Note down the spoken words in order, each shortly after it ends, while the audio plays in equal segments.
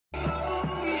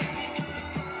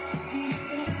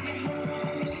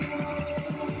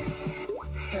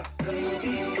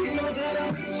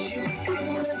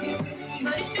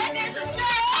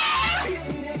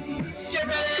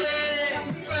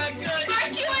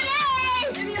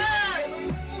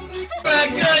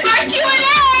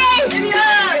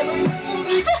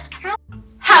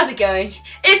going?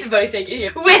 It's BodeStriker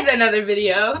here with another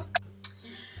video.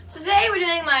 So today we're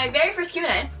doing my very first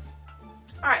Q&A.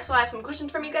 Alright, so I have some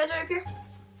questions from you guys right up here.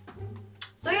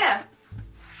 So yeah.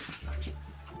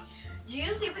 Do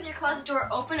you sleep with your closet door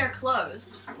open or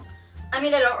closed? I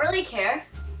mean, I don't really care.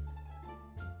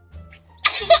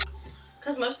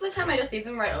 Because most of the time I just leave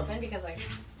them right open because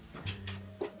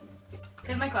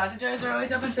my closet doors are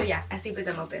always open, so yeah, I sleep with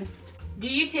them open. Do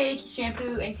you take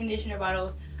shampoo and conditioner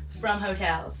bottles from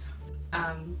hotels?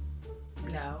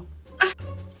 No.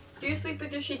 Do you sleep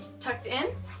with your sheets tucked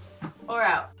in or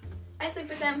out? I sleep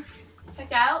with them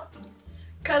tucked out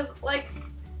because I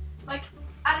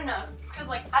don't know, because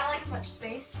I don't like as much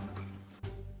space.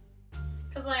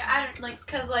 Cause I don't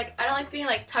like being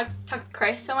tucked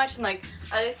Christ so much, and I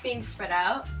like being spread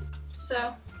out.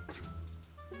 So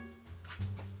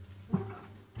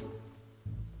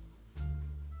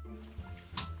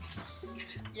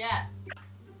yeah.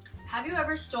 Have you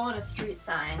ever stolen a street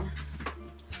sign?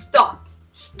 Stop.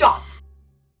 Stop.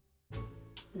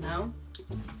 No.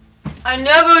 I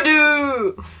never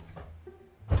do.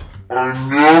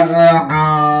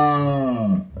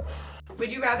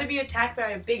 Would you rather be attacked by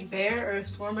a big bear or a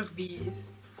swarm of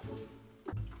bees?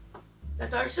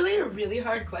 That's actually a really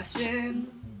hard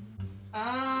question.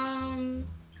 I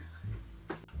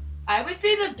would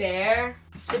say the bear.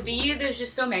 The bee, there's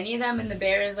just so many of them, and the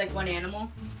bear is like one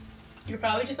animal. You'd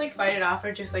probably just fight it off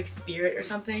or just spirit or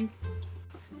something.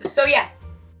 So yeah.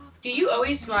 Do you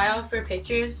always smile for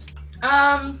pictures?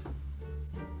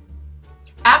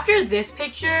 After this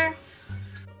picture,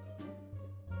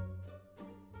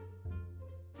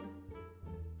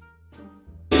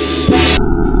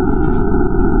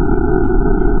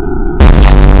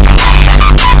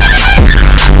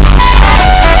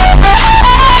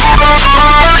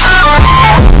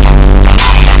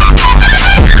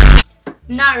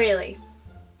 not really.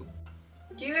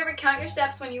 Do you ever count your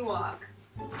steps when you walk?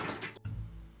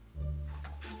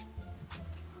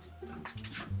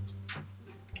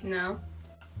 No.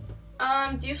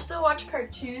 Do you still watch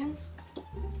cartoons?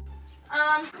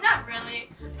 Not really.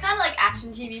 Kind of like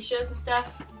action TV shows and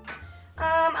stuff.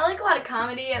 I like a lot of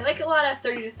comedy. I like a lot of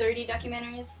 30 to 30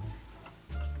 documentaries.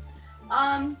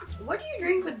 What do you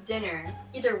drink with dinner?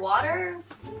 Either water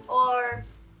or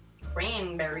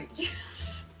cranberry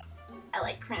juice. I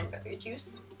like cranberry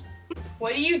juice.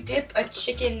 What do you dip a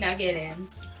chicken nugget in?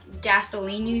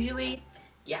 Gasoline usually?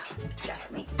 Yeah,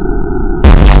 gasoline.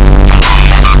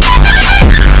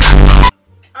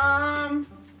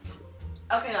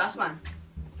 Okay, last one.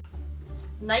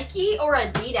 Nike or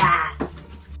Adidas?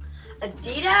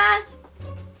 Adidas,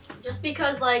 just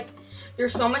because they're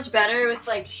so much better with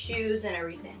shoes and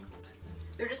everything.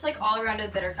 They're just all around a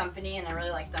better company, and I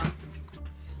really like them.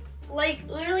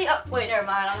 Literally, oh wait, never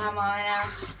mind, I don't have mine now.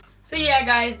 So yeah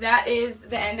guys, that is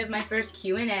the end of my first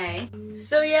Q&A.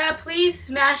 So yeah, please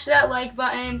smash that like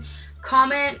button,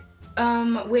 comment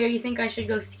where you think I should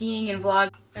go skiing and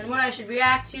vlog, and what I should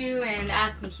react to, and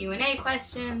ask me Q&A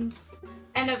questions.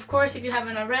 And of course, if you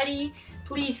haven't already,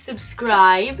 please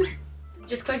subscribe.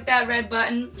 Just click that red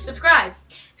button, subscribe.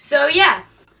 So yeah,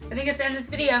 I think that's the end of this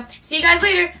video. See you guys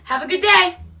later. Have a good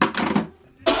day.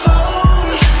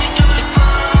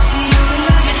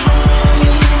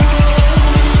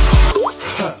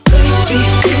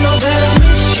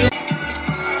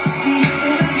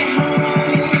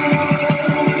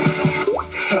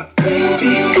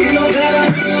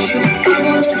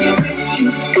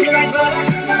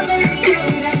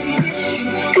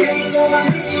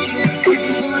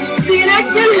 See you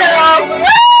next video!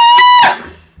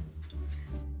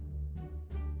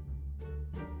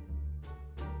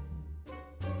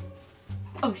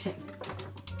 Oh shit.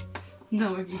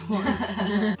 No, we're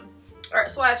going. Alright,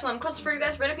 so I have some questions for you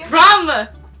guys right up here. From!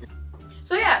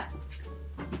 So yeah.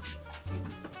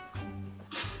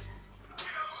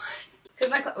 Cause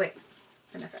my wait.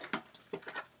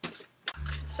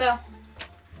 So.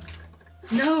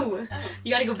 No.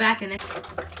 You gotta go back in it.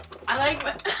 I like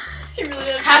my. You really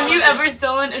gotta Have you ever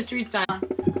stolen a street sign?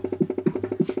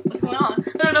 What's going on?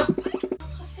 I don't know.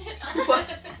 What?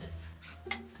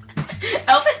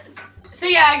 Elvis. So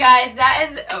yeah, guys, that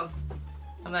is the. Oh,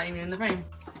 I'm not even in the frame.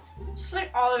 Just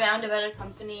all around a better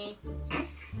company.